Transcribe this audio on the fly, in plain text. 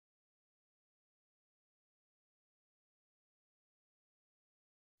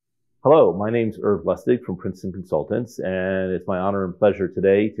Hello, my name's Irv Lustig from Princeton Consultants, and it's my honor and pleasure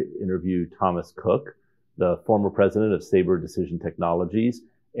today to interview Thomas Cook, the former president of Sabre Decision Technologies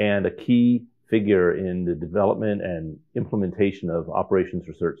and a key figure in the development and implementation of operations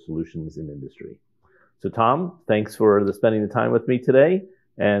research solutions in industry. So Tom, thanks for spending the time with me today,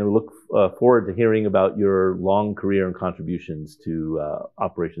 and we look forward to hearing about your long career and contributions to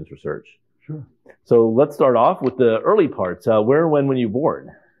operations research. Sure. So let's start off with the early parts. Where and when were you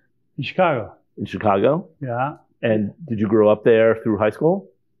born? In Chicago. In Chicago? Yeah. And did you grow up there through high school?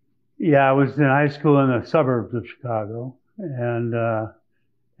 Yeah, I was in high school in the suburbs of Chicago, and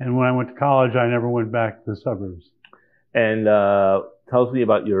when I went to college, I never went back to the suburbs. And tell me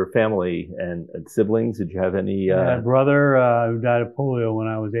about your family and siblings. Did you have any? I had a brother who died of polio when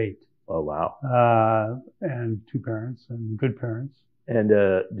I was 8. Oh wow! And 2 parents, and good parents. And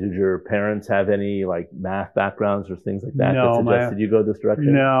did your parents have any like math backgrounds or things like that No, that suggested you go this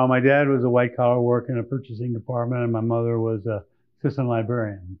direction? No, my dad was a white collar work in a purchasing department, and my mother was a assistant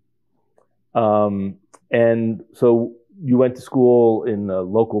librarian. And so you went to school in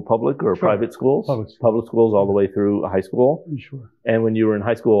local public or Sure. private schools? Public schools all the way through high school? Sure. And when you were in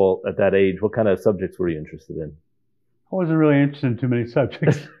high school at that age, what kind of subjects were you interested in? I wasn't really interested in too many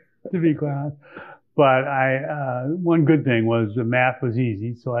subjects, to be quite honest. But one good thing was the math was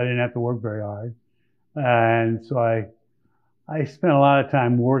easy, so I didn't have to work very hard. And so I spent a lot of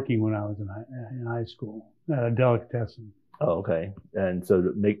time working when I was in high school at a delicatessen. Oh, okay. And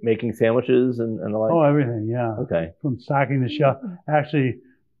so making sandwiches and the like? Oh, everything, yeah. Okay. From stocking the shelf. Actually,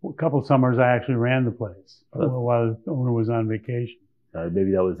 a couple of summers I actually ran the place while the owner was on vacation.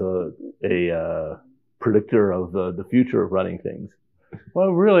 Maybe that was a predictor of the future of running things.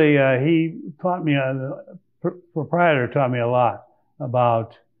 Well, really, he taught me, the proprietor taught me a lot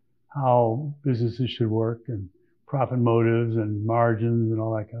about how businesses should work and profit motives and margins and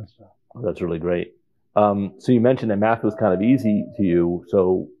all that kind of stuff. Oh, that's really great. So you mentioned that math was kind of easy to you.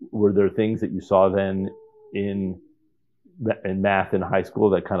 So were there things that you saw then in math in high school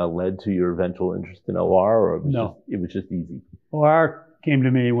that kind of led to your eventual interest in OR, or it was just easy? OR came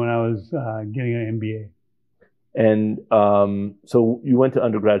to me when I was getting an MBA. And so you went to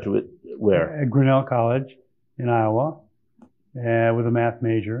undergraduate where? At Grinnell College in Iowa with a math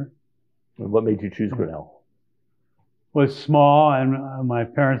major. And what made you choose Grinnell? It was small, and my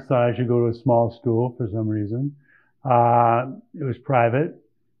parents thought I should go to a small school for some reason. It was private,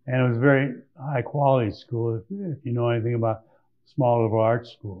 and it was a very high quality school, if you know anything about small liberal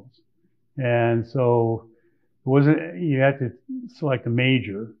arts schools. And so you had to select a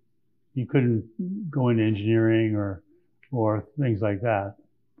major. You couldn't go into engineering or things like that.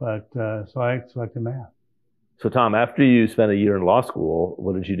 But so I selected math. So Tom, after you spent a year in law school,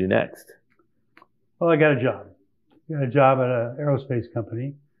 what did you do next? Well, I got a job. Got a job at an aerospace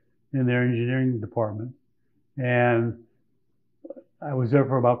company in their engineering department. And I was there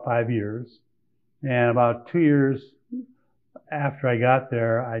for about 5 years. And about 2 years after I got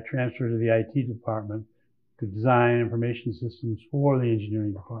there, I transferred to the IT department to design information systems for the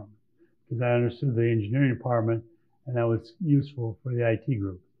engineering department, because I understood the engineering department, and that was useful for the IT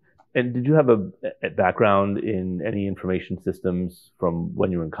group. And did you have a background in any information systems from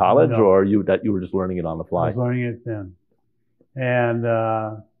when you were in college, No. or you were just learning it on the fly? I was learning it then. And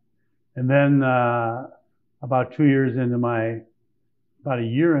then about 2 years into about a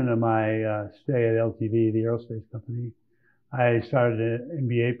year into my stay at LTV, the aerospace company, I started an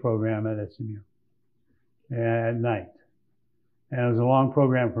MBA program at SMU at night. And it was a long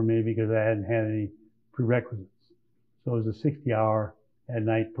program for me because I hadn't had any prerequisites. So it was a 60-hour at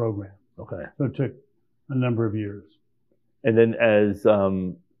night program. Okay. So it took a number of years. And then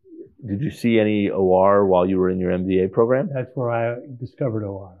did you see any OR while you were in your MBA program? That's where I discovered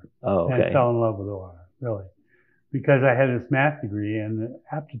OR. Oh, okay. And I fell in love with OR, really. Because I had this math degree and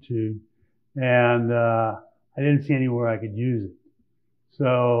aptitude, and I didn't see anywhere I could use it.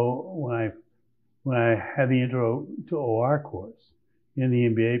 So when I had the intro to OR course in the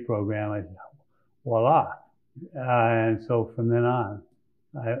MBA program, I said, voila. And so from then on,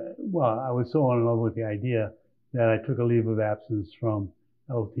 I was so in love with the idea that I took a leave of absence from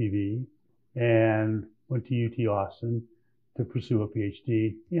LTV and went to UT Austin to pursue a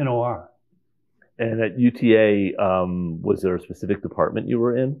PhD in OR. And at UTA, was there a specific department you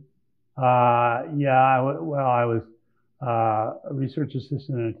were in? I was a research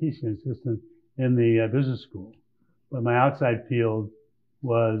assistant and a teaching assistant in the business school. But my outside field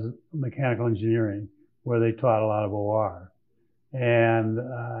was mechanical engineering, where they taught a lot of OR. And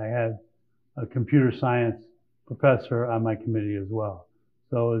I had a computer science professor on my committee as well.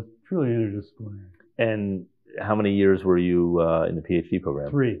 So it's truly interdisciplinary. And how many years were you in the PhD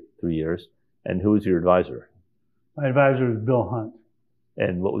program? 3. 3 years. And who was your advisor? My advisor was Bill Hunt.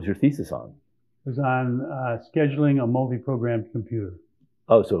 And what was your thesis on? It was on scheduling a multi-programmed computer.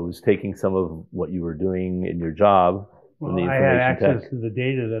 Oh, so it was taking some of what you were doing in your job from the I information had access tech. to the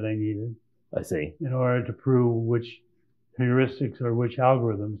data that I needed I see. in order to prove which heuristics or which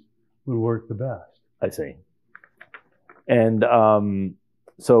algorithms would work the best. I see. And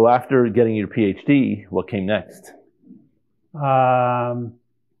so after getting your PhD, what came next? What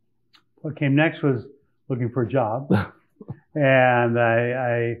came next was looking for a job. And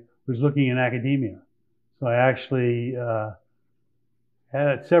I was looking in academia. So I actually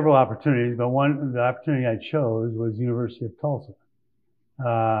had several opportunities, but the opportunity I chose was University of Tulsa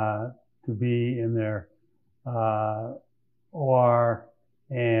to be in their OR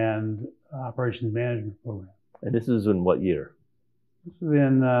and operations management program. And this is in what year? This was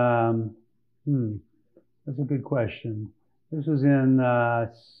in, that's a good question. This was in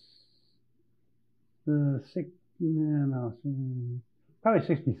probably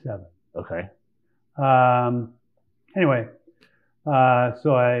 67. Okay. Anyway,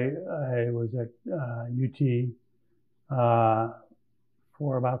 so I was at UT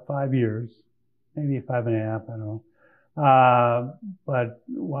for about 5 years, maybe 5.5, I don't know. But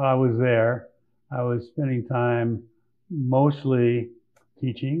while I was there, I was spending time mostly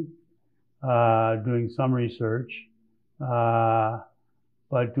teaching, doing some research, but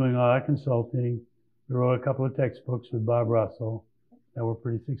doing a lot of consulting. We wrote a couple of textbooks with Bob Russell that were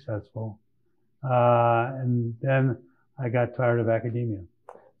pretty successful. And then I got tired of academia.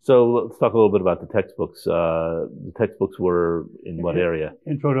 So let's talk a little bit about the textbooks. The textbooks were in what area?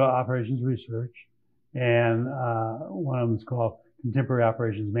 Intro to Operations Research, and one of them is called Contemporary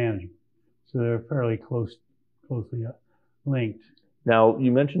Operations Management. So they're fairly closely linked. Now,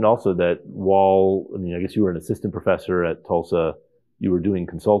 you mentioned also that I guess you were an assistant professor at Tulsa. You were doing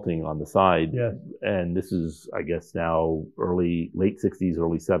consulting on the side. Yes. And this is, I guess, now late 60s,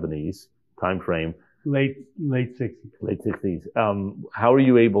 early 70s time frame. Late 60s. Late 60s. How are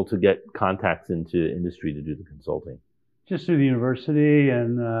you able to get contacts into industry to do the consulting? Just through the university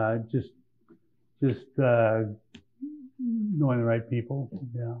and just knowing the right people.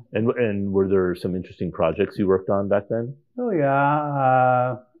 Yeah. And were there some interesting projects you worked on back then? Oh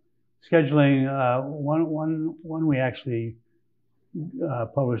yeah. Scheduling. One we actually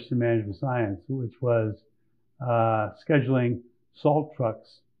published in Management Science, which was scheduling salt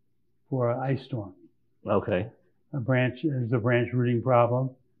trucks for an ice storm. Okay. There's a branch routing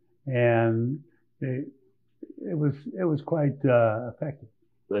problem, and it was quite effective.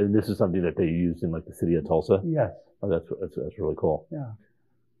 And this is something that they used in like the city of Tulsa? Yes. Oh, that's really cool. Yeah.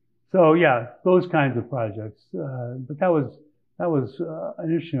 So yeah, those kinds of projects. But that was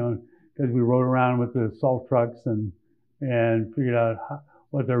an interesting because we rode around with the salt trucks and figured out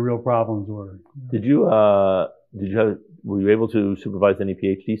what their real problems were. Were you able to supervise any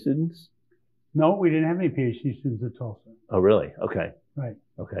PhD students? No, we didn't have any PhD students at Tulsa. Oh, really? Okay. Right.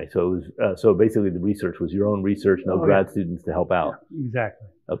 Okay. So it was, so basically the research was your own research, no grad students to help out. Yeah, exactly.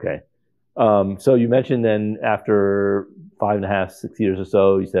 Okay. So you mentioned then after 5.5, 6 years or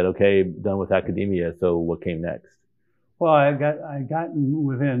so, you said, okay, done with academia. So what came next? Well, I gotten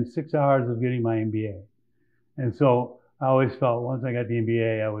within 6 hours of getting my MBA. And so I always felt once I got the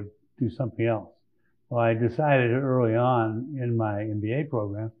MBA, I would do something else. Well, I decided early on in my MBA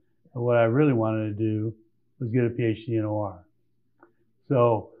program that what I really wanted to do was get a PhD in OR.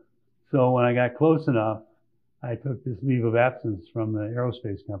 So when I got close enough, I took this leave of absence from the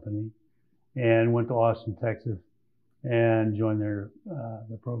aerospace company and went to Austin, Texas, and joined their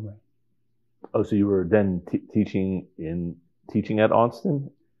program. Oh, so you were then teaching at Austin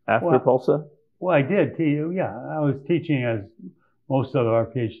after Tulsa? Well, I did. Yeah, I was teaching as most of our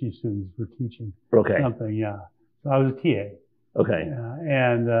PhD students were teaching. Okay. Something, yeah. So I was a TA. Okay.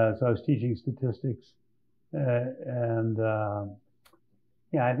 So I was teaching statistics,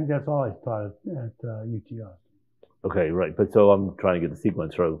 yeah, I think that's all I taught at UT Austin. Okay, right. But so I'm trying to get the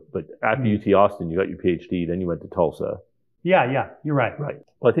sequence right. But after UT Austin, you got your PhD, then you went to Tulsa. Yeah, you're right. Right.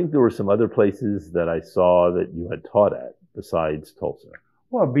 Well, I think there were some other places that I saw that you had taught at besides Tulsa.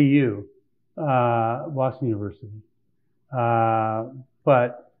 Well, BU, Boston University.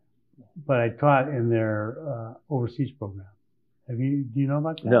 But I taught in their overseas program. Do you know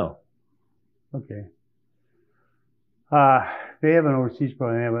about that? No. Okay. They have an overseas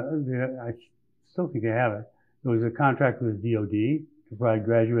program. I still think they have it. It was a contract with the DoD to provide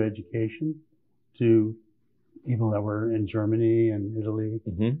graduate education to people that were in Germany and Italy.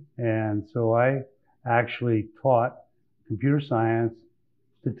 Mm-hmm. And so I actually taught computer science,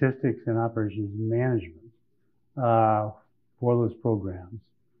 statistics, and operations management for those programs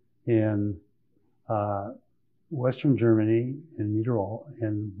in Western Germany, in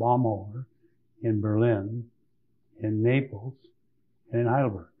in Baumholder, in Berlin, in Naples, and in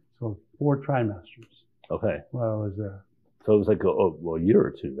Heidelberg. So 4 trimesters. Okay. While I was there. So it was like a year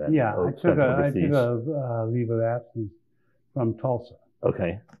or 2 then. Yeah, I took a leave of absence from Tulsa.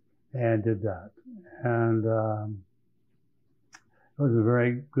 Okay. And did that. And it was a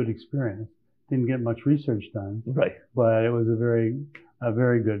very good experience. Didn't get much research done. Right. But it was a very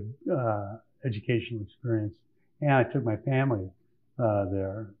good educational experience. And I took my family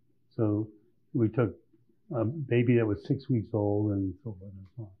there. So we took a baby that was 6 weeks old and so forth and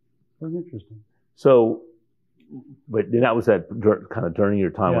so on. It was interesting. So, but that was that kind of during your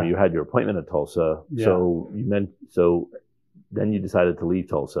time where you had your appointment at Tulsa. Yeah. So then you decided to leave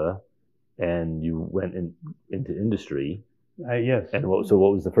Tulsa, and you went into industry. Yes. And what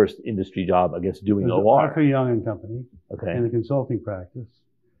was the first industry job? I guess doing it was OR. Arthur Young and Company. Okay. In the consulting practice,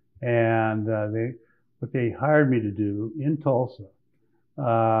 and what they hired me to do in Tulsa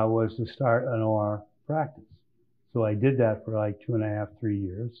was to start an OR practice. So I did that for like 2.5, 3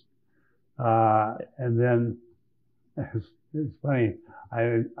 years. And then it's funny,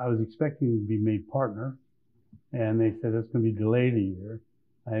 I was expecting to be made partner, and they said it's going to be delayed a year.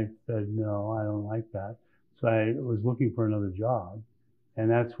 I said, no, I don't like that. So I was looking for another job, and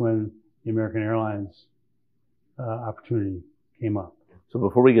that's when the American Airlines opportunity came up. So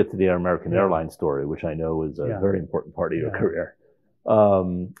before we get to the American Airlines story, which I know is a very important part of your career,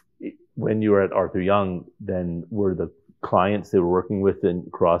 when you were at Arthur Young, then were the clients they were working with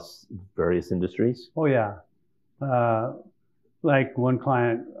across various industries? Oh yeah, like one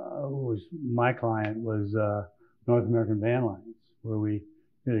client my client was North American Van Lines, where we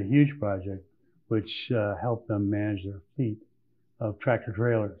did a huge project which helped them manage their fleet of tractor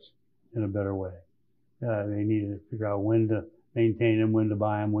trailers in a better way. They needed to figure out when to maintain them, when to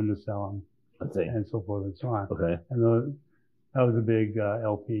buy them, when to sell them, and so forth and so on. Okay. And that was a big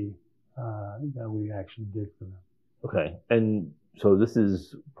LP that we actually did for them. Okay. And so this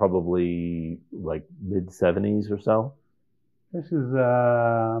is probably like mid-70s or so? This is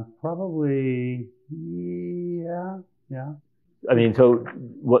probably, yeah. I mean, so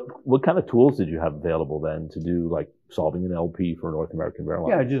what kind of tools did you have available then to do like solving an LP for North American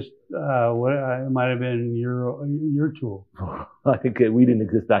Airlines? Yeah, just it might have been your tool. I think we didn't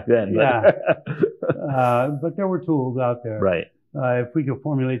exist back then. But. Yeah, but there were tools out there. Right. If we could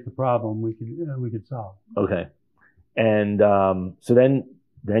formulate the problem, we could solve. Okay. And so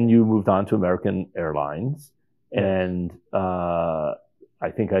then you moved on to American Airlines, and I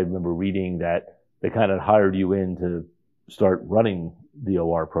think I remember reading that they kind of hired you in to start running the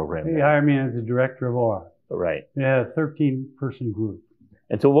OR program. They hired me as the director of OR. Right. They had a 13-person group.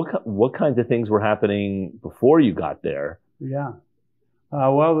 And so what kinds of things were happening before you got there? Yeah.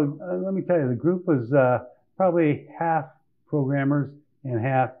 Well, let me tell you, the group was probably half programmers and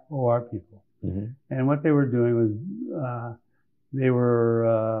half OR people. Mm-hmm. And what they were doing was they were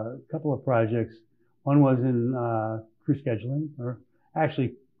a couple of projects. One was in crew scheduling, or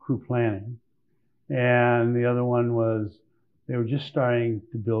actually crew planning. And the other one was they were just starting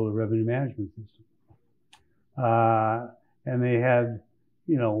to build a revenue management system. And they had,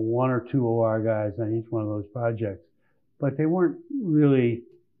 1 or 2 OR guys on each one of those projects, but they weren't really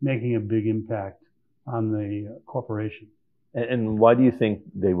making a big impact on the corporation. And why do you think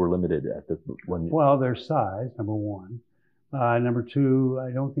they were limited at the one? Well, their size, number one. Number two,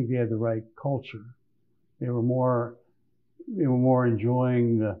 I don't think they had the right culture. They were more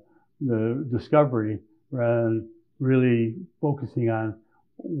enjoying the discovery rather than really focusing on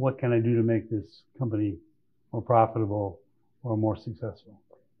what can I do to make this company more profitable or more successful.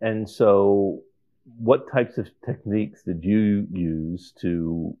 And so what types of techniques did you use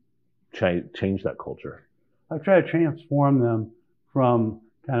to change that culture? I tried to transform them from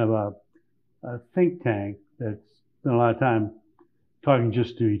kind of a think tank that's spent a lot of time talking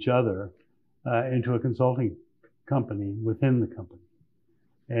just to each other into a consulting company within the company.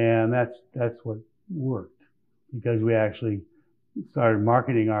 And that's what worked, because we actually started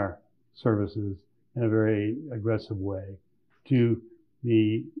marketing our services in a very aggressive way to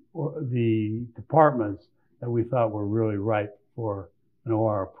the departments that we thought were really ripe for an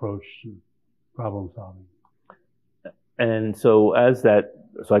OR approach to problem solving. And so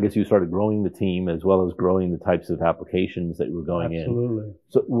so I guess you started growing the team as well as growing the types of applications that you were going in. Absolutely.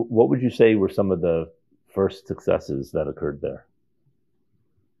 So what would you say were some of the first successes that occurred there?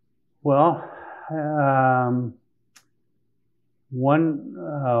 Well, one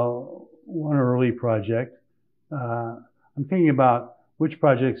early project, I'm thinking about which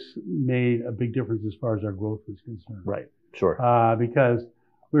projects made a big difference as far as our growth was concerned. Right. Sure. Because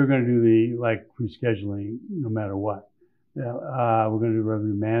we were going to do the crew scheduling no matter what. We're going to do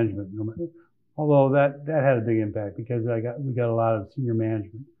revenue management no matter. Although that had a big impact because we got a lot of senior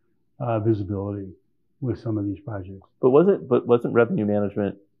management visibility with some of these projects. But wasn't revenue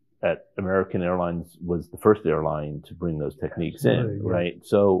management at American Airlines was the first airline to bring those techniques in, right?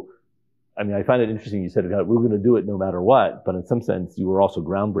 So, I mean, I find it interesting. You said we're going to do it no matter what, but in some sense, you were also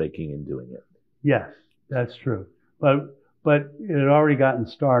groundbreaking in doing it. Yes, that's true. But it had already gotten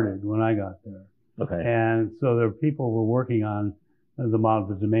started when I got there. Okay. And so there were people were working on the models,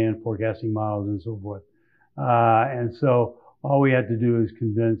 the demand forecasting models, and so forth. And so all we had to do is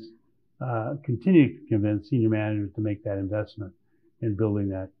continue to convince senior managers to make that investment in building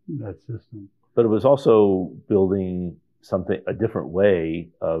that system. But it was also building a different way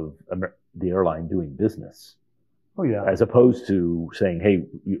of the airline doing business. Oh yeah. As opposed to saying, hey,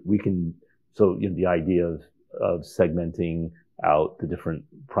 we can. So the idea of segmenting out the different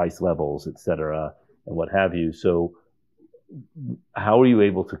price levels, et cetera, and what have you. So how are you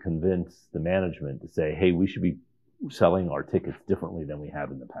able to convince the management to say, hey, we should be selling our tickets differently than we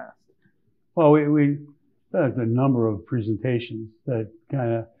have in the past? Well, we had a number of presentations that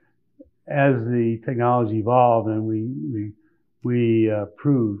kind of, as the technology evolved and we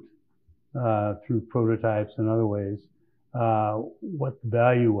proved through prototypes and other ways what the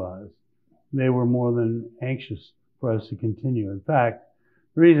value was. They were more than anxious for us to continue. In fact,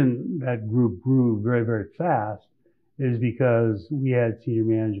 the reason that group grew very, very fast is because we had senior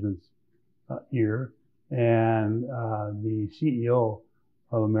management's ear, and the CEO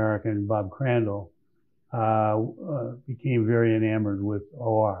of American, Bob Crandall, became very enamored with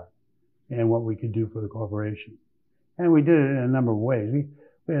OR and what we could do for the corporation. And we did it in a number of ways.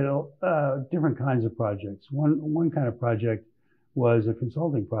 We had different kinds of projects. One kind of project was a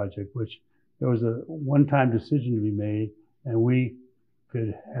consulting project, which there was a one-time decision to be made, and we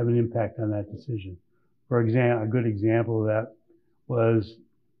could have an impact on that decision. For example, a good example of that was,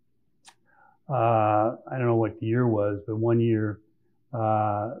 I don't know what the year was, but one year,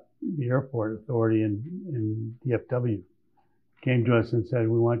 the airport authority in DFW came to us and said,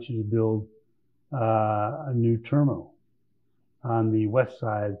 we want you to build a new terminal on the west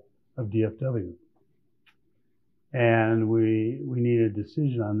side of DFW. And we need a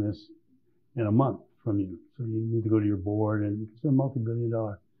decision on this in a month from you. So you need to go to your board, and it's a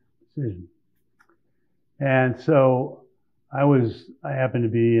multi-billion-dollar decision. And so I happened to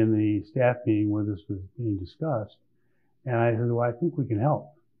be in the staff meeting where this was being discussed. And I said, well, I think we can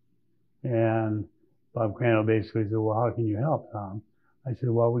help. And Bob Crandall basically said, well, how can you help, Tom? I said,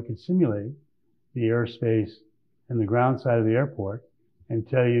 well, we could simulate the airspace and the ground side of the airport and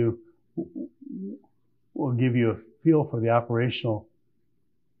tell you, we'll give you a feel for the operational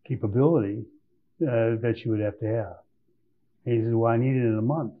capability that you would have to have. And he said, well, I need it in a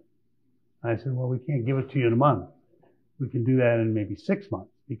month. I said, well, we can't give it to you in a month. We can do that in maybe 6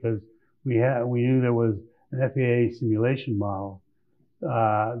 months, because we knew there was an FAA simulation model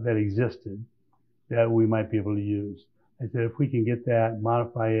that existed that we might be able to use. I said, if we can get that,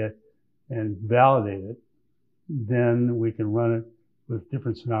 modify it, and validate it, then we can run it with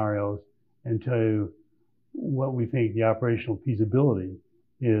different scenarios and tell you what we think the operational feasibility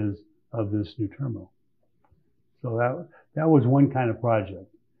is of this new terminal. So that was one kind of project.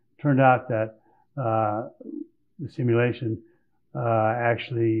 Turned out that the simulation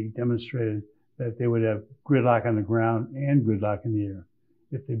actually demonstrated that they would have gridlock on the ground and gridlock in the air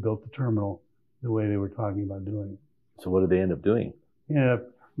if they built the terminal the way they were talking about doing it. So what did they end up doing? They ended up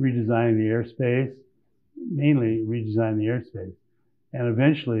redesigning the airspace, mainly redesigning the airspace, and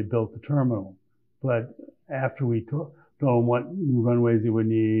eventually built the terminal. But after we told them what new runways they would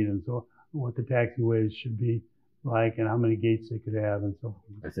need and so what the taxiways should be like and how many gates they could have and so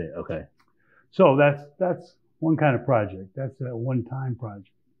forth. I see. Okay. So that's one kind of project. That's a one-time project.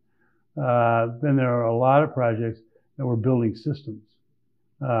 Then there are a lot of projects that we're building systems,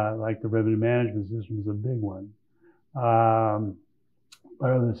 like the revenue management system is a big one. But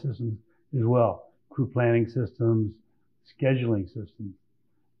other systems as well, crew planning systems, scheduling systems,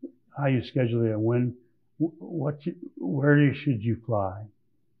 how you schedule it, when, where should you fly,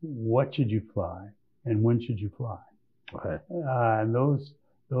 what should you fly, and when should you fly. Okay. And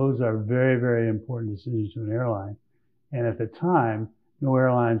those are very, very important decisions to an airline. And at the time, no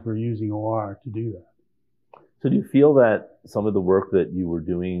airlines were using OR to do that. So do you feel that some of the work that you were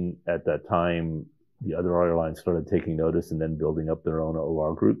doing at that time, the other airlines started taking notice and then building up their own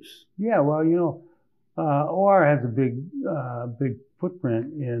OR groups? Yeah, well, OR has a big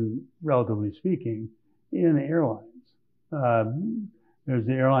footprint in, relatively speaking, in airlines. There's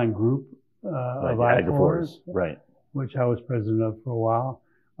the airline group Like of the I-4s, right? which I was president of for a while.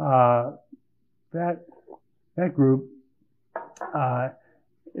 That group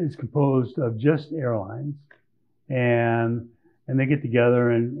is composed of just airlines, and they get together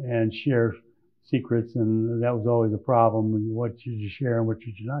and share secrets, and that was always a problem. What should you share and what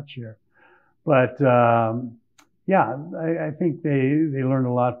should you not share? But yeah, I think they learned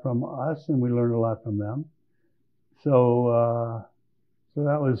a lot from us, and we learned a lot from them. So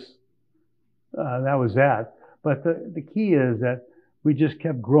that was that. But the key is that we just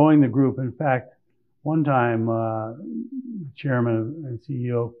kept growing the group. In fact, one time the chairman and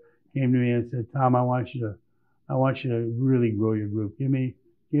CEO came to me and said, "Tom, I want you to really grow your group. Give me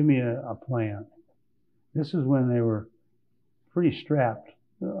a plan." This is when they were pretty strapped.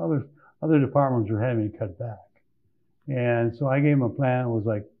 Other departments were having to cut back. And so I gave him a plan that was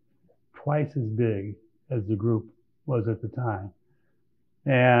like twice as big as the group was at the time.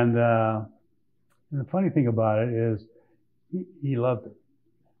 And the funny thing about it is he loved it.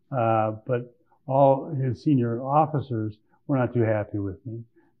 But all his senior officers were not too happy with me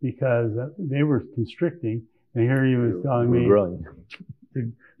because they were constricting. And here he was telling me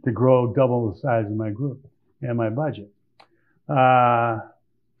to grow double the size of my group and my budget. But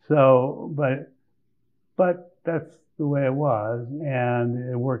that's the way it was, and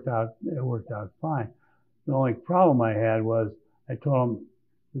it worked out fine. The only problem I had was I told him,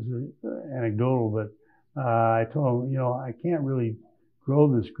 this is anecdotal, but I told him, I can't really grow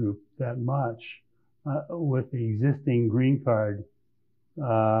this group that much with the existing green card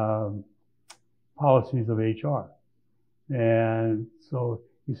policies of HR. And so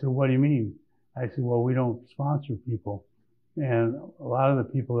he said, "What do you mean?" I said, "Well, we don't sponsor people. And a lot of the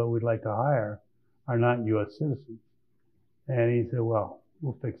people that we'd like to hire are not U.S. citizens." And he said, "Well,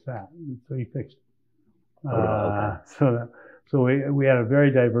 we'll fix that." And so he fixed it. Okay. So we had a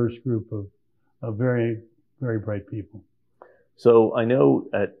very diverse group of very, very bright people. So I know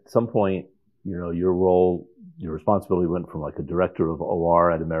at some point, your responsibility went from like a director of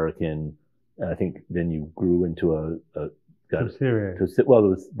OR at American, and I think then you grew into a subsidiary. Well, it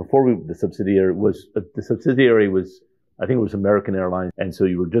was before the subsidiary was I think it was American Airlines, and so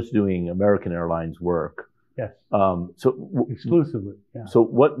you were just doing American Airlines work. Yes. So exclusively. Yeah. So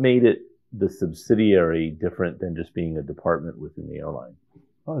what made it the subsidiary different than just being a department within the airline?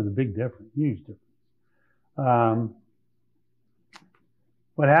 Oh, there's a big difference, huge difference.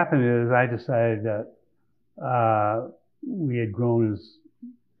 What happened is I decided that we had grown as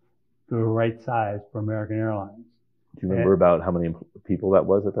the right size for American Airlines. Do you remember about how many people that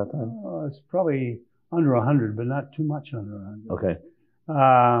was at that time? It's probably under 100, but not too much under 100. Okay.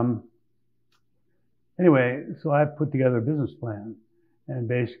 Anyway, so I put together a business plan and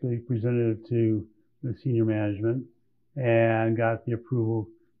basically presented it to the senior management and got the approval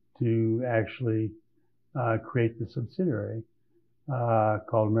to actually create the subsidiary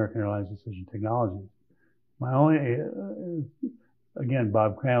called American Airlines Decision Technologies. Again,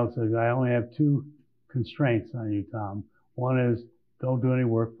 Bob Crandall says, "I only have two constraints on you, Tom. One is don't do any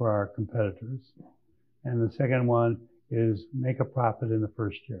work for our competitors. And the second one is make a profit in the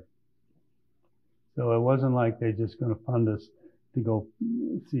first year." So it wasn't like they're just going to fund us to go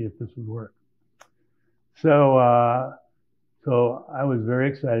see if this would work. So I was very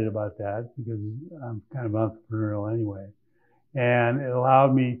excited about that because I'm kind of entrepreneurial anyway. And it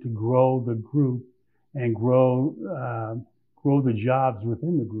allowed me to grow the group and grow the jobs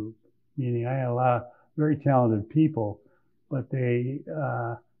within the group. Meaning I had a lot of very talented people, but I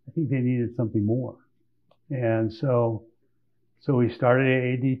think they needed something more. And so we started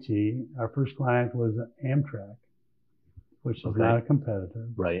ADT. Our first client was Amtrak, which is not a competitor.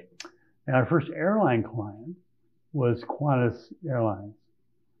 Right. And our first airline client was Qantas Airlines.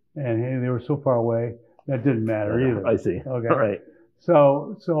 And hey, they were so far away, that didn't matter either. I see. Okay. All right.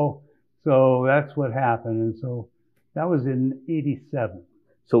 So that's what happened. And so that was in 87.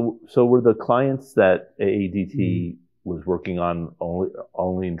 So were the clients that AADT was working on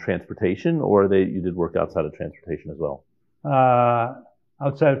only in transportation, or you did work outside of transportation as well?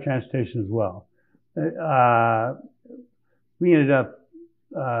 Outside of transportation as well. We ended up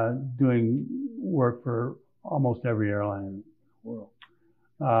doing work for almost every airline in the world.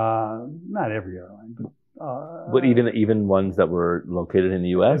 Not every airline, but even ones that were located in the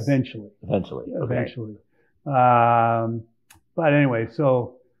U.S. Eventually. Okay. But anyway,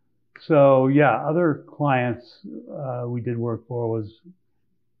 so yeah, other clients we did work for was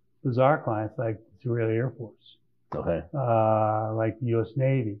our clients like the Israeli Air Force. Okay. Like the U.S.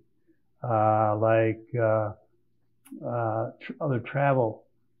 Navy, like other travel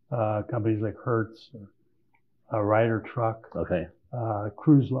companies like Hertz or Ryder Truck. Okay. all the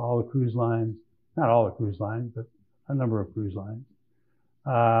cruise lines, not all the cruise lines, but a number of cruise lines.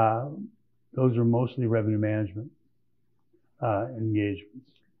 Those are mostly revenue management engagements.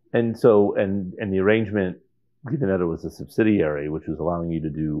 And so, and the arrangement, given that it was a subsidiary, which was allowing you to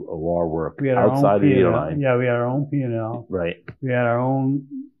do OR work outside of the airline. Yeah, we had our own P&L. Right. We had our own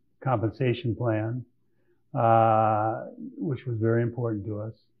compensation plan, which was very important to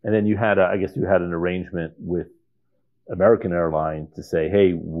us. And then I guess you had an arrangement with American Airlines to say,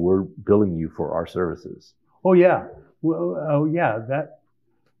 hey, we're billing you for our services. Oh yeah. Well,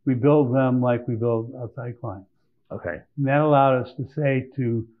 we build them like we build outside clients. Okay. And that allowed us to say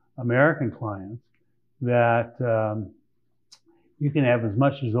to American clients that you can have as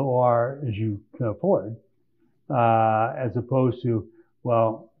much as OR as you can afford, as opposed to,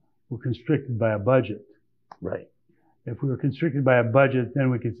 well, we're constricted by a budget. Right. If we were constricted by a budget, then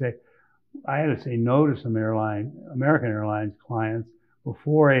we could say, I had to say no to some American Airlines clients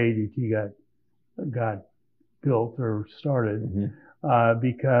before ADT got built or started,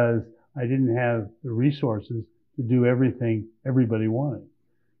 because I didn't have the resources to do everything everybody wanted.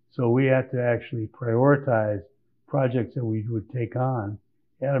 So we had to actually prioritize projects that we would take on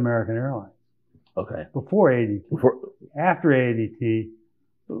at American Airlines. Okay. Before ADT. After ADT,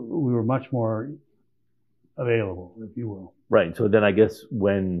 we were much more available, if you will. Right. So then I guess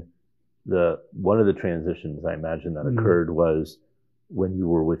when one of the transitions I imagine that occurred was when you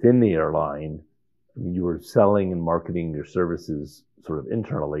were within the airline, you were selling and marketing your services sort of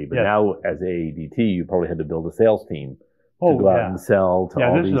internally, but now as AADT, you probably had to build a sales team to go out and sell to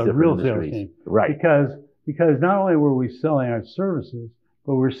all these different industries. Sales team. Right. Because not only were we selling our services,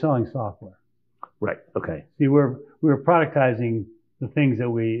 but we were selling software. Right. Okay. See, we were productizing the things that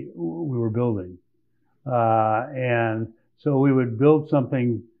we were building. And so we would build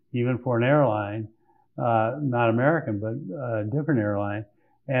something even for an airline, not American, but a different airline.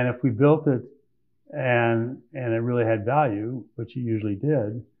 And if we built it and it really had value, which it usually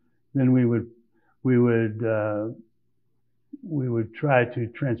did, then we would try to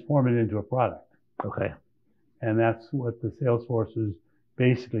transform it into a product. Okay. And that's what the sales force was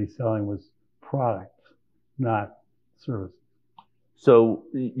basically selling, was products, not services. So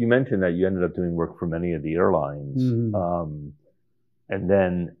you mentioned that you ended up doing work for many of the airlines. And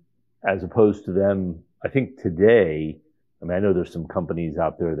then as opposed to them, I think today, I mean, I know there's some companies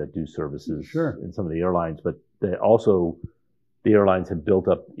out there that do services in some of the airlines, but the airlines have built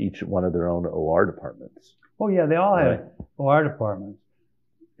up each one of their own OR departments. Oh yeah, they all have OR departments.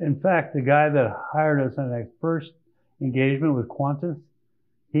 In fact, the guy that hired us on that first engagement with Qantas,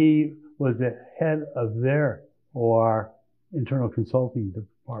 he was the head of their OR internal consulting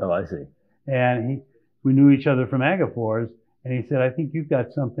department. Oh, I see. And we knew each other from Agafor's, and he said, I think you've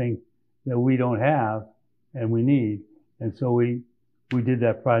got something that we don't have and we need. And so we did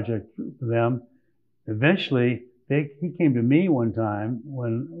that project for them. Eventually, he came to me one time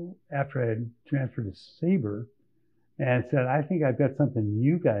after I had transferred to Sabre and said, I think I've got something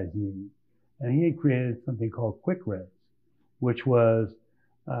you guys need. And he had created something called QuickRes, which was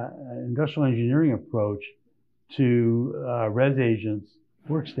an industrial engineering approach to res agents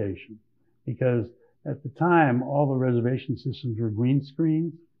workstation, because at the time all the reservation systems were green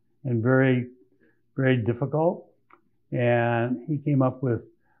screens and very, very difficult. And he came up with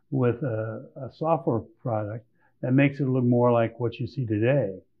a software product that makes it look more like what you see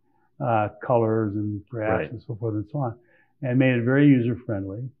today, colors and graphs and so forth and so on, and made it very user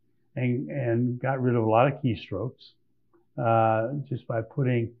friendly, and got rid of a lot of keystrokes just by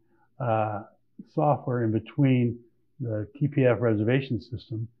putting software in between the TPF reservation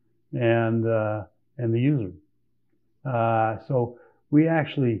system and the user. So we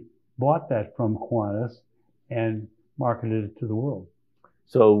actually bought that from Qantas and marketed it to the world.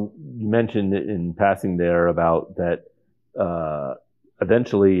 So you mentioned in passing there about that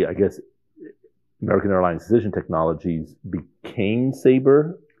eventually, I guess, American Airlines Decision Technologies became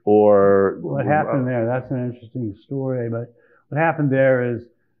Sabre, or what happened there? That's an interesting story. But what happened there is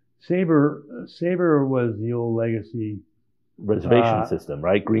Sabre was the old legacy reservation system,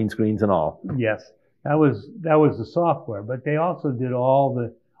 right? Green screens and all. Yes, that was the software. But they also did all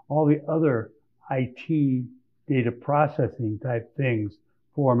the other IT data processing type things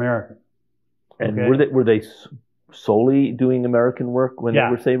for American. And were they solely doing American work when they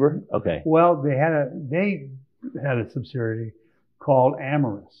were Sabre? Okay. Well, they had a subsidiary called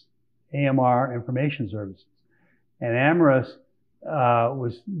Amorous, AMR Information Services, and Amorous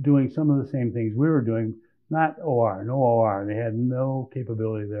was doing some of the same things we were doing, not OR, no OR. They had no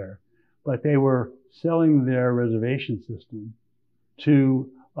capability there, but they were selling their reservation system to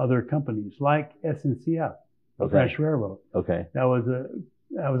other companies like SNCF. the French Railroad. Okay. That was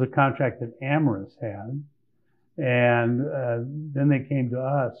a contract that Amherst had, and then they came to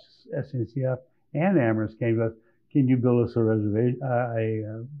us, SNCF and Amherst came to us. Can you build us a revenue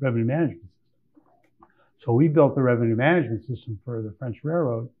management system? So we built the revenue management system for the French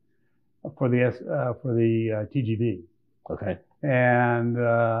Railroad, for the TGV. Okay. And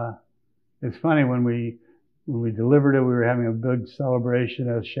it's funny, when we delivered it, we were having a big celebration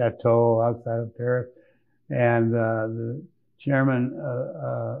at a chateau outside of Paris, and the chairman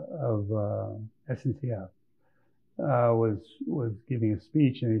of SNCF was giving a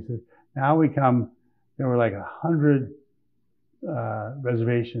speech, and he said, "Now we come." There were like 100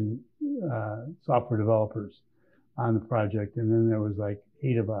 reservation software developers on the project, and then there was like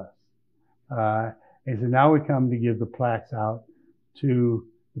 8 of us. He said, "Now we come to give the plaques out to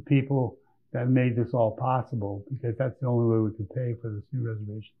the people that made this all possible, because that's the only way we could pay for this new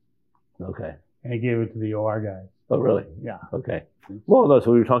reservation." Okay. And he gave it to the OR guys. Oh, really? Yeah. Okay. Well, no.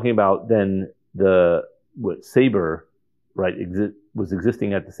 So we were talking about then what Sabre, right, was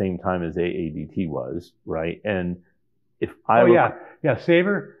existing at the same time as AADT was, right? And if I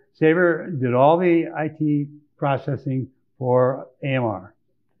Sabre did all the IT processing for AMR.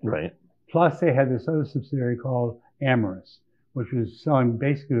 Right. Plus, they had this other subsidiary called Amherst, which was selling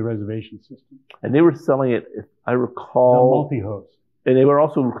basically the reservation system. And they were selling it, if I recall, the multi-host. And they were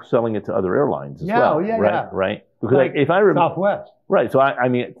also selling it to other airlines as well. Right. Because like if I remember, Southwest. Right. So I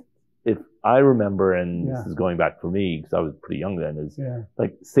mean, if I remember, and this is going back for me because I was pretty young then,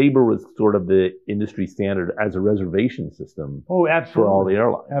 like Sabre was sort of the industry standard as a reservation system. Oh, absolutely. For all the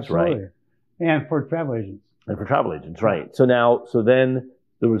airlines, absolutely. Right? And for travel agents. Right. So then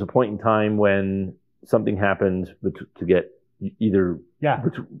there was a point in time when something happened to get either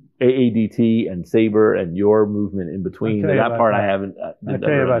AADT and Sabre and your movement in between. That part I haven't. I'll tell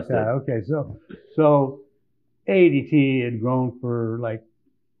you about that. Okay, so AADT had grown for like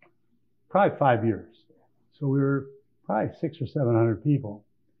probably 5 years. So we were probably 600 or 700 people,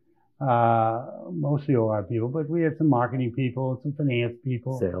 mostly OR people, but we had some marketing people, some finance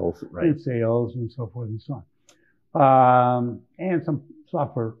people, sales, right, and sales, and so forth and so on, and some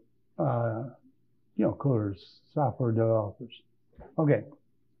software, coders, software developers. Okay,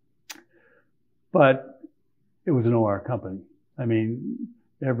 but it was an OR company. I mean,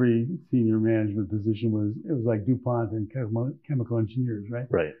 every senior management position was like DuPont and chemical engineers, right?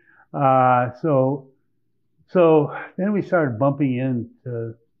 Right. So then we started bumping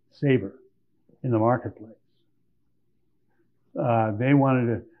into Sabre in the marketplace. They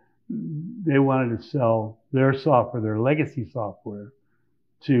wanted to sell their software, their legacy software,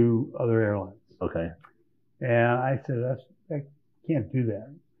 to other airlines. Okay. And I said, I can't do that.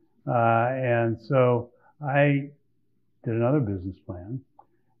 And so I did another business plan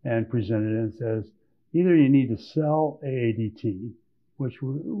and presented it and says, either you need to sell AADT, which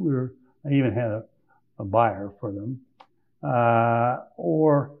I even had a buyer for them,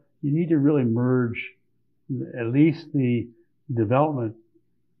 or you need to really merge at least the development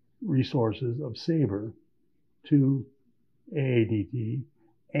resources of Sabre to AADT,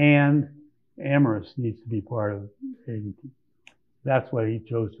 and Amherst needs to be part of AADT. That's what he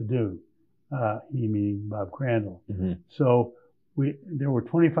chose to do. He meaning Bob Crandall. Mm-hmm. So there were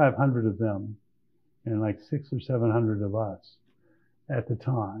 2,500 of them and like 600 or 700 of us at the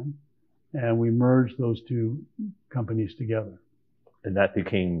time, and we merged those two companies together. And that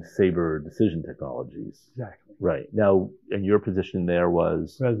became Sabre Decision Technologies. Exactly. Right. Now, and your position there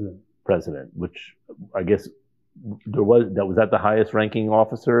was? President, which I guess was that the highest ranking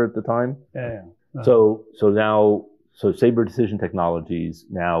officer at the time? Yeah. So Sabre Decision Technologies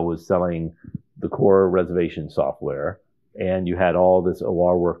now was selling the core reservation software, and you had all this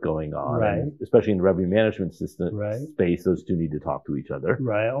OR work going on, right? And especially in the revenue management system space, those two need to talk to each other,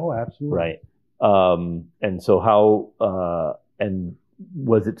 right? Oh, absolutely, right. And so how and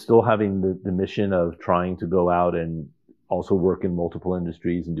was it still having the mission of trying to go out and also work in multiple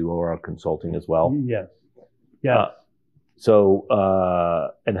industries and do OR consulting as well? Yes.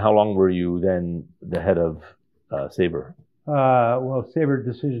 And how long were you then the head of Sabre? Well, Sabre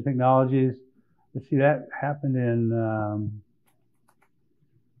Decision Technologies, let's see, that happened in,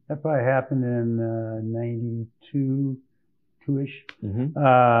 that probably happened in 92, 2-ish.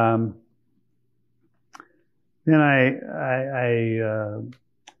 Mm-hmm. Then I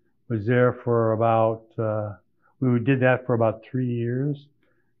was there for about, we did that for about 3 years.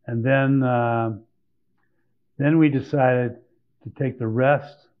 And then we decided to take the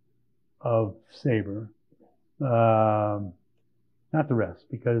rest of Sabre, not the rest,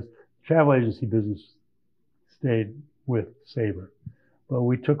 because travel agency business stayed with Sabre. But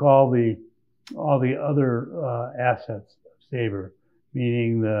we took all the all the other assets of Sabre,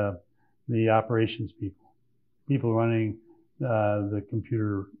 meaning the operations people running the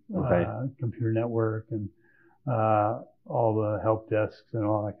computer computer network and all the help desks and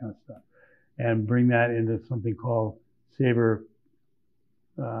all that kind of stuff, and bring that into something called Sabre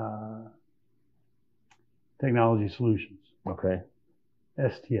Technology Solutions. Okay.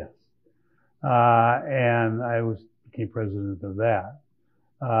 STS. And I became president of that.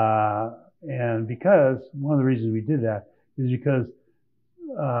 And because one of the reasons we did that is because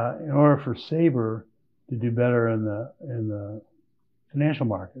in order for Sabre to do better in the financial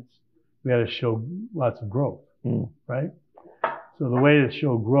markets, we had to show lots of growth, right? So the way to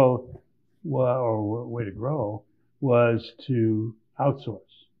show growth, or way to grow, was to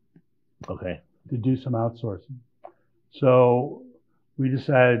outsource. Okay. To do some outsourcing. So we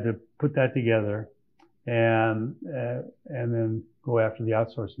decided to put that together and then go after the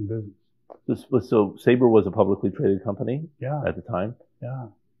outsourcing business. So Sabre was a publicly traded company at the time? Yeah.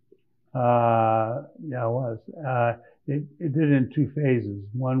 Yeah, it was. It did it in two phases.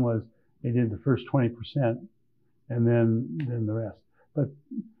 One was they did the first 20% and then the rest.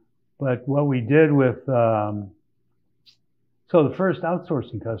 But what we did with, so the first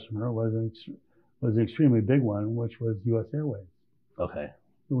outsourcing customer was an extremely big one, which was U.S. Airways. Okay.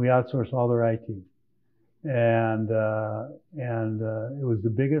 We outsourced all their IT. And it was the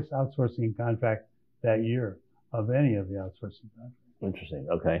biggest outsourcing contract that year of any of the outsourcing contracts. Interesting.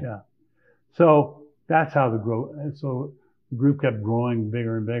 Okay. Yeah. So that's how the group kept growing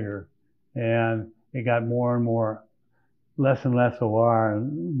bigger and bigger, and it got more and more, less and less OR,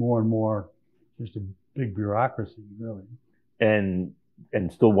 and more just a big bureaucracy, really. And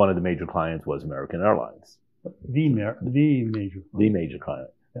still one of the major clients was American Airlines. The major client.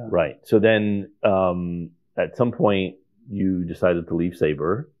 Yeah. Right. So then at some point you decided to leave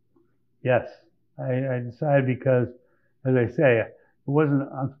Sabre. Yes. I decided because, as I say, it wasn't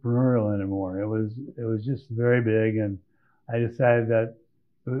entrepreneurial anymore. It was just very big, and I decided that,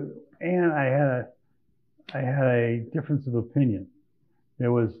 and I had a difference of opinion.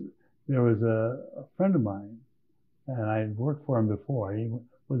 There was a friend of mine, and I had worked for him before. He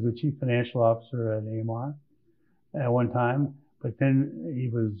was the chief financial officer at AMR at one time, but then he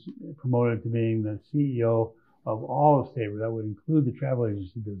was promoted to being the CEO of all of Sabre. That would include the travel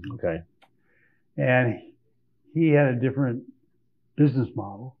agency business. Okay. And he had a different business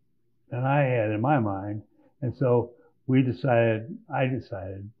model than I had in my mind, and so I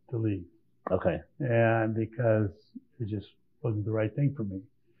decided to leave. Okay. And because it just wasn't the right thing for me.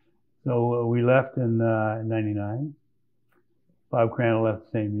 So we left in '99. Bob Crandall left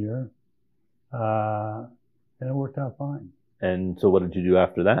the same year. And it worked out fine. And so what did you do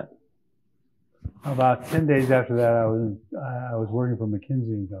after that? About 10 days after that, I was working for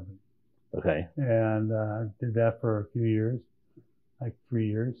McKinsey and Company. Okay. And did that for a few years, like 3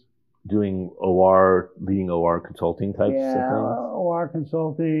 years. Doing leading OR consulting types of things? Yeah, OR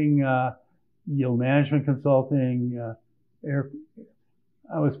consulting, yield management consulting,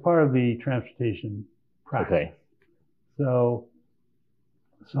 I was part of the transportation practice. Okay. So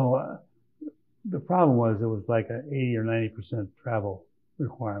the problem was it was like an 80 or 90% travel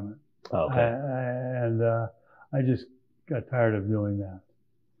requirement. Oh, okay. And I just got tired of doing that.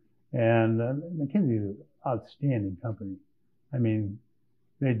 And McKinsey is an outstanding company. I mean,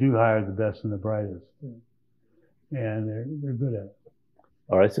 they do hire the best and the brightest, and they're good at it.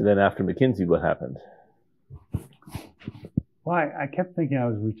 All right. So then after McKinsey, what happened? Well, I kept thinking I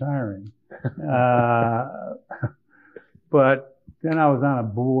was retiring. But then I was on a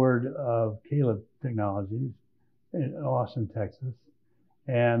board of Caleb Technologies in Austin, Texas.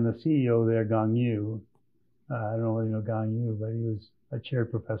 And the CEO there, Gong Yu, I don't know whether you know Gong Yu, but he was a chair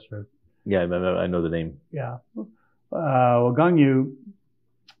professor. Yeah, I know the name. Yeah. Well, Gong Yu,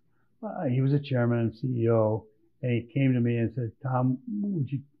 he was a chairman and CEO, and he came to me and said, "Tom,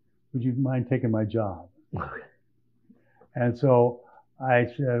 would you mind taking my job?" And so I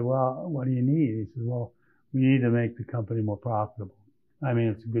said, "Well, what do you need?" He said, "Well, we need to make the company more profitable. I mean,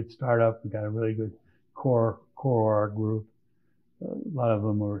 it's a good startup. We've got a really good core group. A lot of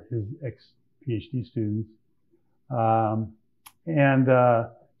them were his ex-PhD students."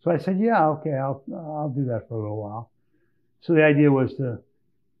 So I said, "Yeah, okay, I'll do that for a little while." So the idea was to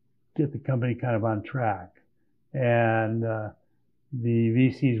get the company kind of on track. And the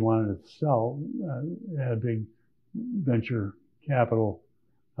VCs wanted to sell, had a big venture capital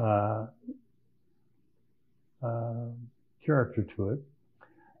character to it.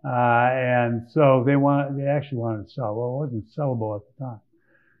 And so they actually wanted to sell. Well, it wasn't sellable at the time.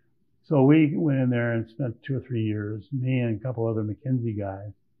 So we went in there and spent 2 or 3 years, me and a couple other McKinsey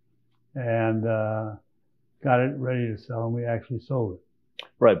guys, and got it ready to sell, and we actually sold it.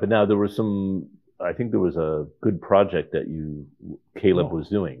 Right, but now there was I think there was a good project that Caleb was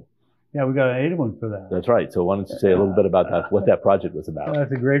doing. Yeah, we got an Edelman for that. That's right. So why don't you say a little bit about that, what that project was about?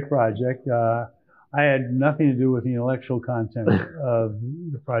 That's a great project. I had nothing to do with the intellectual content of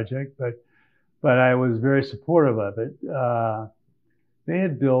the project, but I was very supportive of it. They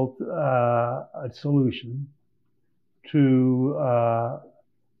had built a solution to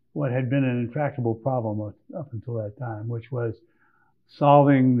what had been an intractable problem up until that time, which was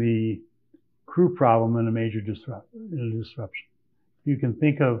solving the crew problem in a major disruption. You can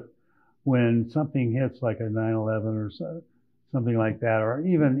think of when something hits like a 9/11 or something like that, or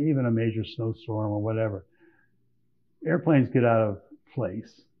even a major snowstorm or whatever, airplanes get out of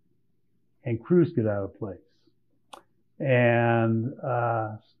place and crews get out of place. And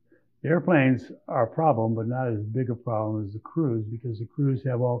the airplanes are a problem, but not as big a problem as the crews, because the crews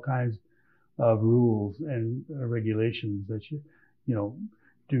have all kinds of rules and regulations that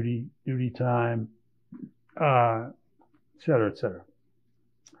duty time, et cetera, et cetera.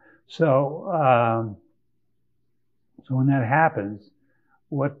 So when that happens,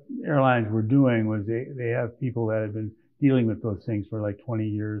 what airlines were doing was they have people that had been dealing with those things for like 20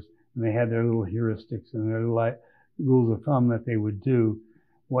 years, and they had their little heuristics and their rules of thumb that they would do,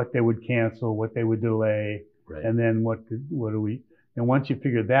 what they would cancel, what they would delay, right. And then and once you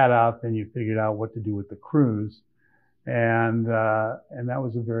figured that out, then you figured out what to do with the crews, and that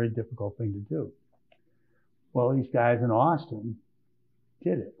was a very difficult thing to do. Well, these guys in Austin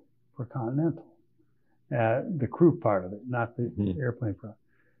did it for Continental, the crew part of it, not the airplane part.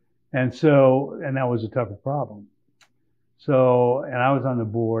 And that was a tougher problem. So, and I was on the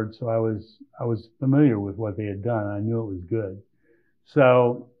board, so I was familiar with what they had done. I knew it was good.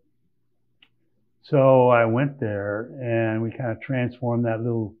 So I went there, and we kind of transformed that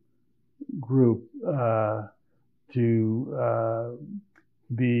little group to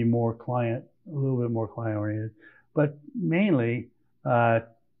be a little bit more client oriented, but mainly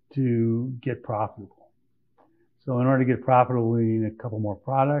to get profitable. So in order to get profitable, we needed a couple more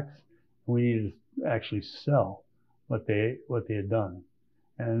products. We needed to actually sell what they had done.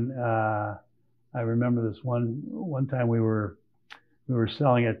 And I remember this one time we were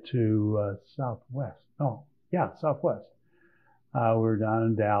selling it to Southwest. Southwest. We were down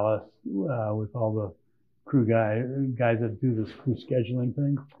in Dallas with all the crew guys that do this crew scheduling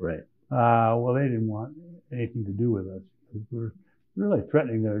thing. Right. Well, they didn't want anything to do with us because we were really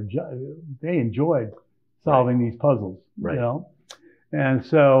threatening their job. They enjoyed solving these puzzles, right. And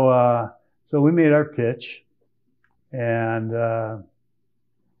so we made our pitch, and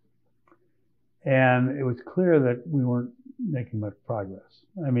it was clear that we weren't making much progress.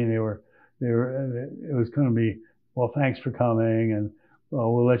 I mean, it was going to be, well, thanks for coming, and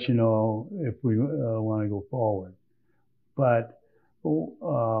we'll let you know if we want to go forward. But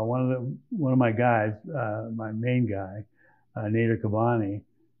one of my guys, my main guy, Nader Kabani,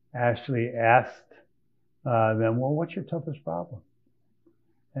 actually asked them, well, what's your toughest problem?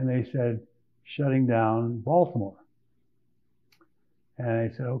 And they said, shutting down Baltimore. And I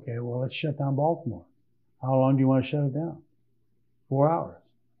said, okay, well, let's shut down Baltimore. How long do you want to shut it down? 4 hours.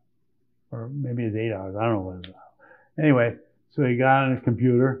 Or maybe it's 8 hours. I don't know what it is. Anyway, so he got on his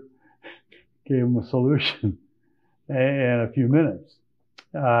computer, gave him a solution in a few minutes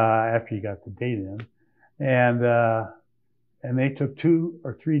after he got the date in. And they took 2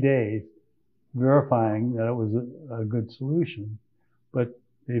 or 3 days verifying that it was a good solution. But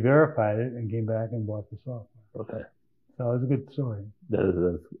they verified it and came back and bought the software. Okay. So it was a good story. That is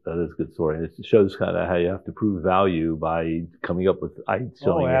a good story. And it shows kind of how you have to prove value by coming up with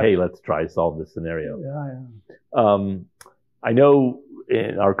showing, hey, let's try to solve this scenario. Yeah. I know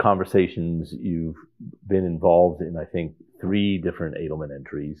in our conversations you've been involved in, I think, 3 different Edelman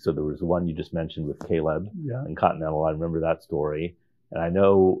entries. So there was the one you just mentioned with Caleb and Continental. I remember that story. And I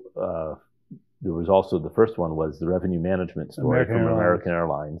know there was also, the first one was the revenue management story from American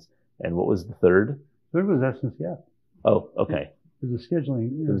Airlines. And what was the third? Third was SNCF. Oh, okay. It was the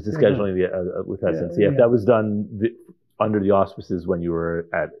scheduling. It was the scheduling with SNCF. Yeah. That was done under the auspices when you were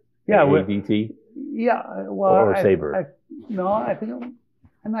at ADT? Yeah. Well, or Sabre? I think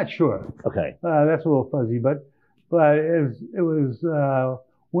I'm not sure. Okay. That's a little fuzzy, but it was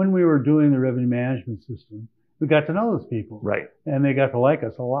when we were doing the revenue management system, we got to know those people. Right. And they got to like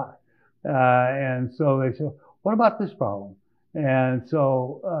us a lot. And so they said, what about this problem? And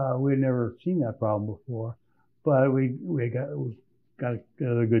so we had never seen that problem before, but we got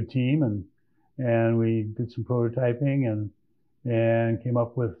a good team, and we did some prototyping and came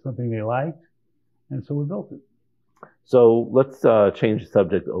up with something they liked, and so we built it. So let's change the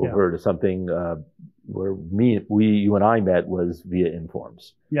subject over to something where you and I met was via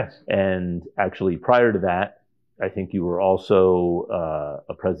Informs. Yes. And actually, prior to that, I think you were also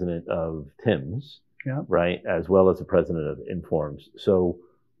a president of TIMS, right, as well as a president of Informs. So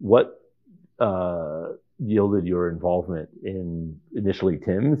what yielded your involvement in initially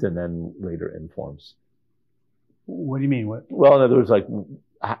TIMS and then later Informs? What do you mean? What? Well, in other words, like,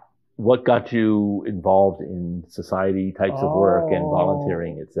 what got you involved in society types of work and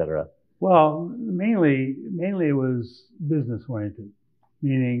volunteering, et cetera? Well, mainly it was business oriented,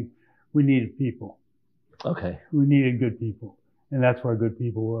 meaning we needed people. Okay. We needed good people, and that's where good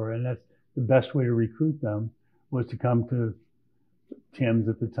people were, and that's the best way to recruit them was to come to TIMS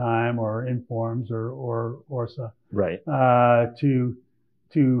at the time or Informs or ORSA, right? To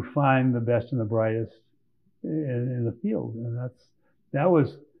find the best and the brightest in the field, and that's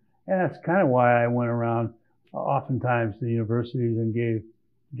kind of why I went around oftentimes to universities and gave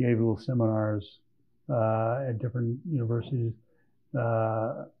little seminars at different universities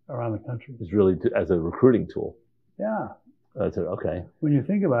around the country. It's really as a recruiting tool. Yeah. That's it. Okay. When you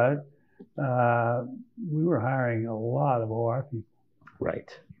think about it, we were hiring a lot of OR people. Right.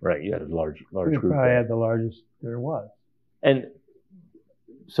 Right. You had a large we group. We probably had the largest there was. And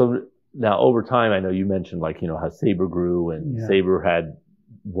so now over time, I know you mentioned how Sabre grew, and Sabre had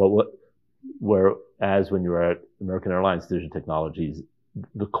whereas when you were at American Airlines Decision Technologies,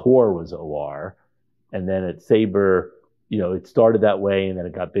 the core was OR, and then at Sabre, it started that way, and then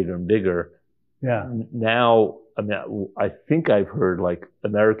it got bigger and bigger. Yeah. Now, I think I've heard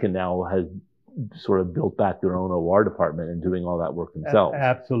American now has sort of built back their own OR department and doing all that work themselves.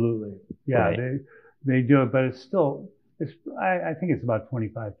 Absolutely. Yeah, right. They do it, but it's still, I think it's about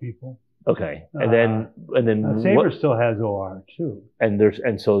 25 people. Okay. And then Sabre still has OR too.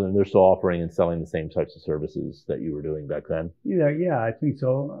 So then they're still offering and selling the same types of services that you were doing back then? Yeah, I think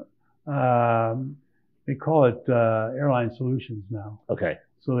so. They call it Airline Solutions now. Okay.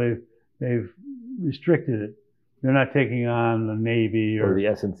 So they've restricted it. They're not taking on the Navy or the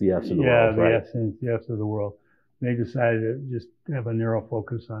SNCFs of the world, right? Yeah, the SNCFs of the world. They decided to just have a narrow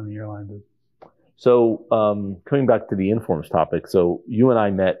focus on the airline business. So coming back to the Informs topic, so you and I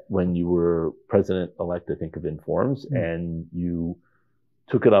met when you were president-elect, I think, of Informs, and you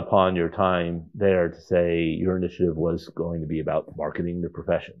took it upon your time there to say your initiative was going to be about marketing the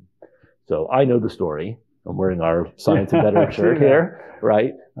profession. So I know the story. I'm wearing our Science and Better shirt here,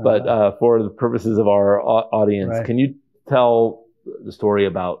 right? But for the purposes of our audience, Can you tell the story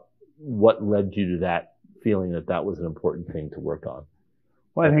about what led you to that feeling that was an important thing to work on?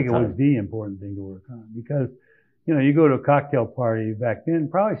 Well, I think it was the important thing to work on because, you go to a cocktail party back then,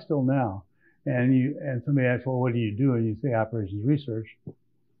 probably still now, and somebody asks, well, what do you do? And you say operations research.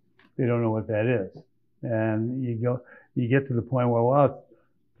 They don't know what that is. And you get to the point where, well, it's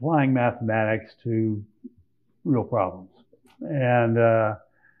applying mathematics to real problems. And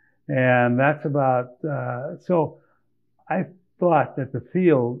that's about, so I thought that the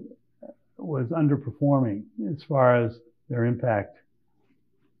field was underperforming as far as their impact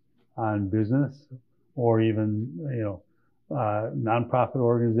on business or even, nonprofit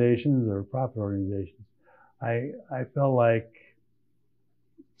organizations or profit organizations. I felt like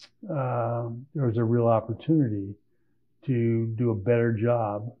there was a real opportunity to do a better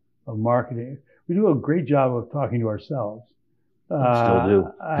job of marketing. We do a great job of talking to ourselves. Still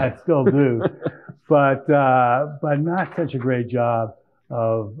do. I still do, but not such a great job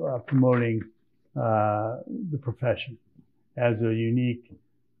of promoting the profession as a unique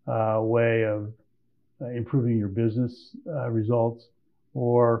way of improving your business results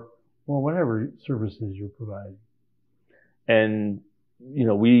or whatever services you're providing. And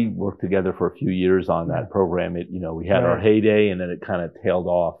we worked together for a few years on that program. We had our heyday, and then it kind of tailed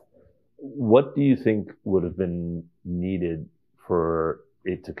off. What do you think would have been needed for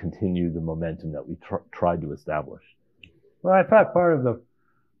it to continue the momentum that we tried to establish? Well, I thought part of the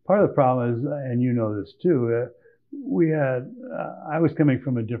problem is, and you know this too, I was coming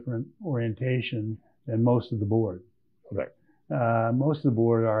from a different orientation than most of the board. Right. Most of the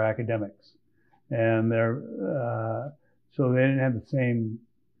board are academics, and so they didn't have the same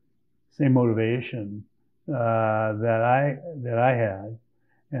motivation that I had,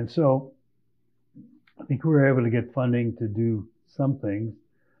 and so I think we were able to get funding to do some things,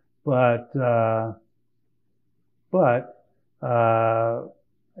 but I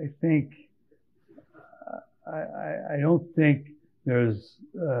think I don't think there's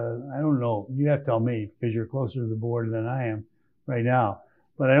I don't know, you have to tell me because you're closer to the board than I am right now,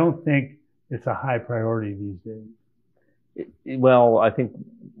 but I don't think it's a high priority these days. Well, I think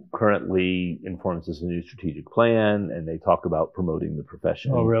currently Informs is a new strategic plan, and they talk about promoting the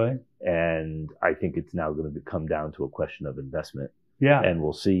profession. Oh, really? And I think it's now going to come down to a question of investment. Yeah. And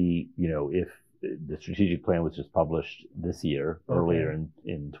we'll see, if the strategic plan was just published this year, earlier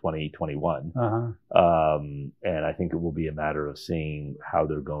in 2021. And I think it will be a matter of seeing how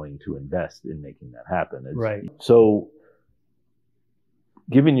they're going to invest in making that happen. Right. So,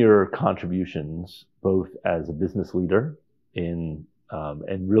 given your contributions both as a business leader and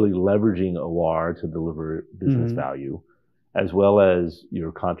really leveraging OR to deliver business value, as well as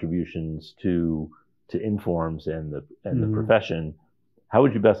your contributions to Informs and the profession, how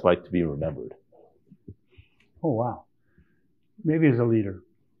would you best like to be remembered? Oh, wow. Maybe as a leader.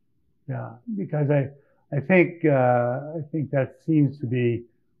 Yeah, because I think that seems to be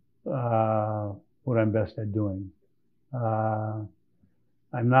what I'm best at doing.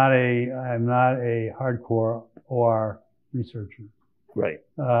 I'm not a hardcore OR researcher. Right.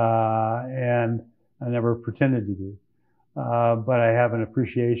 And I never pretended to be. But I have an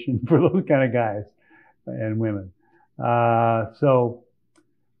appreciation for those kind of guys and women. So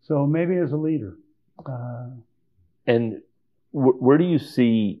maybe as a leader. And where do you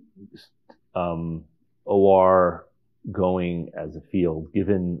see OR going as a field,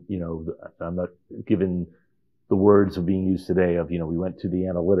 given, given the words are being used today of, we went to the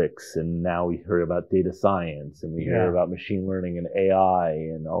analytics and now we hear about data science and we hear about machine learning and AI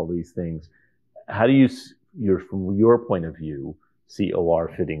and all these things. How do you, from your point of view, see OR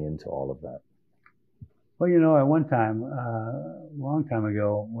fitting into all of that? Well, at one time, a long time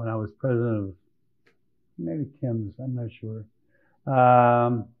ago, when I was president of maybe Kim's, I'm not sure,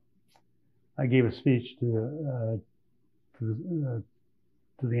 I gave a speech to the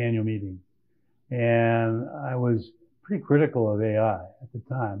annual meeting. And I was pretty critical of AI at the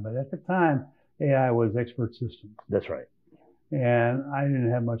time. But at the time, AI was expert systems. That's right. And I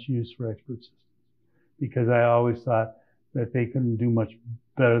didn't have much use for expert systems because I always thought that they couldn't do much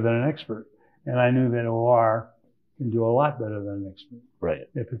better than an expert. And I knew that OR can do a lot better than an expert. Right.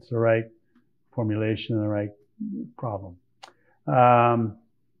 If it's the right formulation and the right problem.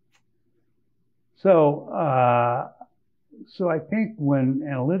 So I think when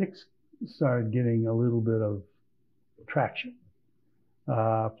analytics started getting a little bit of traction,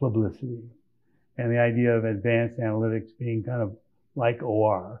 publicity, and the idea of advanced analytics being kind of like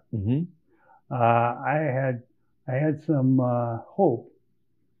OR, I had some hope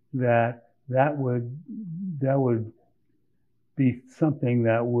that would be something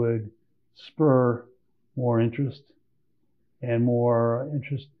that would spur more interest and more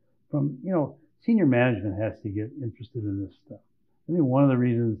interest from, senior management has to get interested in this stuff. I think one of the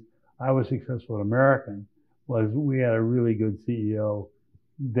reasons I was successful at American was we had a really good CEO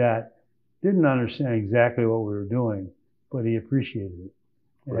that didn't understand exactly what we were doing, but he appreciated it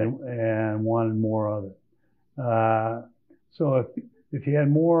and wanted more of it. So if you had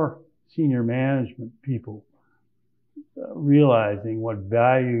more senior management people realizing what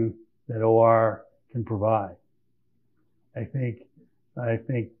value that OR can provide, I think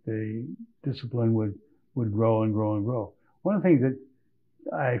the discipline would grow and grow and grow. One of the things that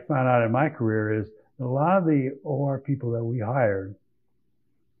I found out in my career is a lot of the OR people that we hired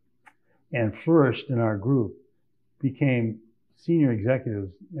and flourished in our group became senior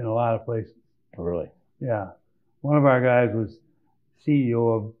executives in a lot of places. Oh, really? Yeah. One of our guys was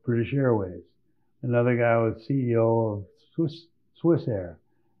CEO of British Airways. Another guy was CEO of Swiss Air.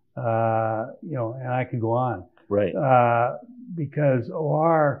 And I could go on. Right. Because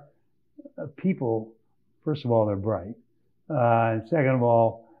OR people, first of all, they're bright. And second of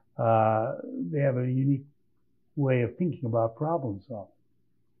all, they have a unique way of thinking about problem solving,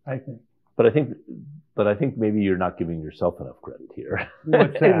 I think. But I think maybe you're not giving yourself enough credit here.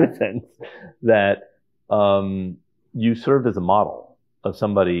 What's that? In the sense that you served as a model of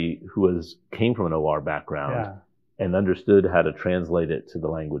somebody who came from an OR background and understood how to translate it to the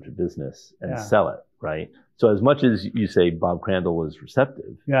language of business and sell it, right? So as much as you say Bob Crandall was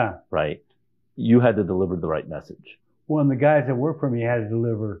receptive, right, you had to deliver the right message. Well, and the guys that worked for me had to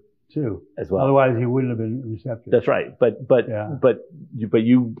deliver too, as well. Otherwise, he wouldn't have been receptive. That's right. But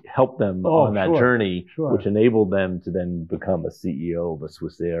you helped them on that journey, which enabled them to then become a CEO of a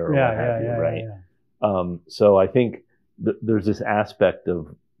Swiss Air or what have you, right? So I think there's this aspect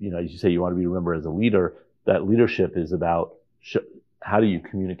of, as you say, you want to be remembered as a leader. That leadership is about how do you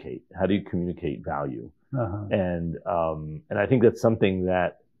communicate? How do you communicate value? And I think that's something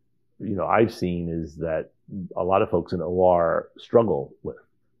that, I've seen is that a lot of folks in OR struggle with,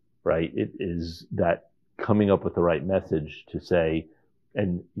 right? It is that coming up with the right message to say,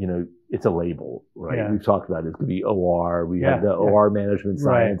 and it's a label, right? Yeah. We've talked about it. It could be OR. We Yeah, have the yeah. OR management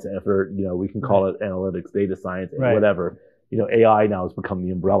science Right. effort. We can call it analytics, data science, Right. whatever. AI now has become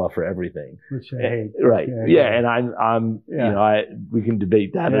the umbrella for everything. Which I hate. Right. Yeah. And I'm Yeah. we can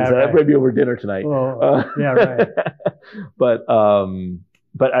debate that Yeah, right. maybe over dinner tonight. Well, yeah, right. But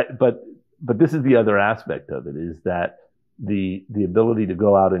this is the other aspect of it, is that the ability to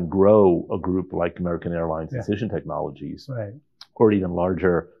go out and grow a group like American Airlines Decision Technologies, right, or even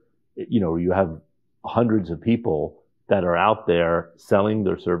larger, you have hundreds of people that are out there selling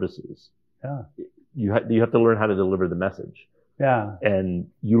their services. Yeah. You have to learn how to deliver the message. Yeah. And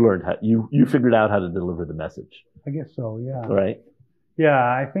you figured out how to deliver the message. I guess so. Yeah. Right. Yeah.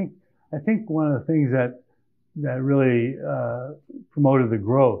 I think one of the things that really promoted the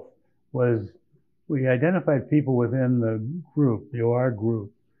growth was we identified people within the group, the OR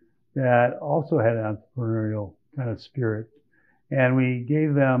group, that also had an entrepreneurial kind of spirit, and we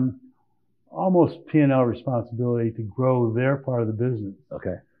gave them almost P&L responsibility to grow their part of the business.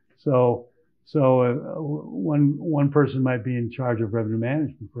 Okay. So one person might be in charge of revenue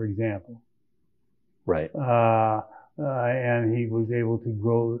management, for example. Right. And he was able to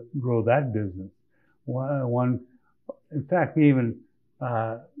grow that business. In fact, we even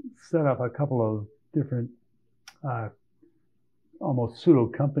set up a couple of different almost pseudo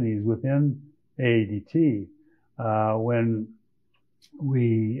companies within AADT when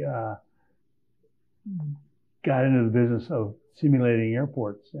we got into the business of simulating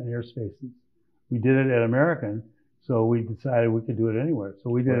airports and airspaces. We did it at American, so we decided we could do it anywhere. So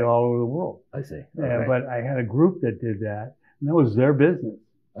we did it all over the world. I see. Okay. But I had a group that did that, and that was their business.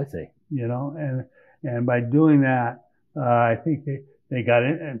 I see. And by doing that, I think they got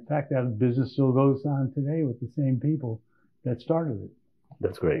in. In fact, that business still goes on today with the same people that started it.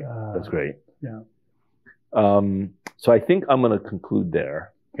 That's great. That's great. Yeah. So I think I'm going to conclude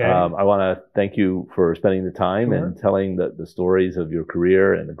there. Okay. I want to thank you for spending the time Sure. and telling the stories of your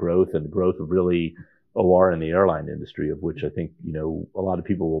career and the growth of really OR in the airline industry, of which I think, a lot of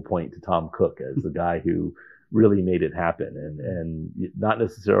people will point to Tom Cook as the guy who really made it happen, and not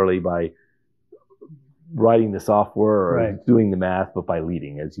necessarily by writing the software or Right. doing the math, but by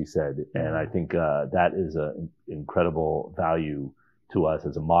leading, as you said. And I think that is an incredible value to us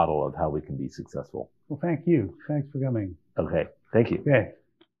as a model of how we can be successful. Well, thank you. Thanks for coming. Okay. Thank you. Okay.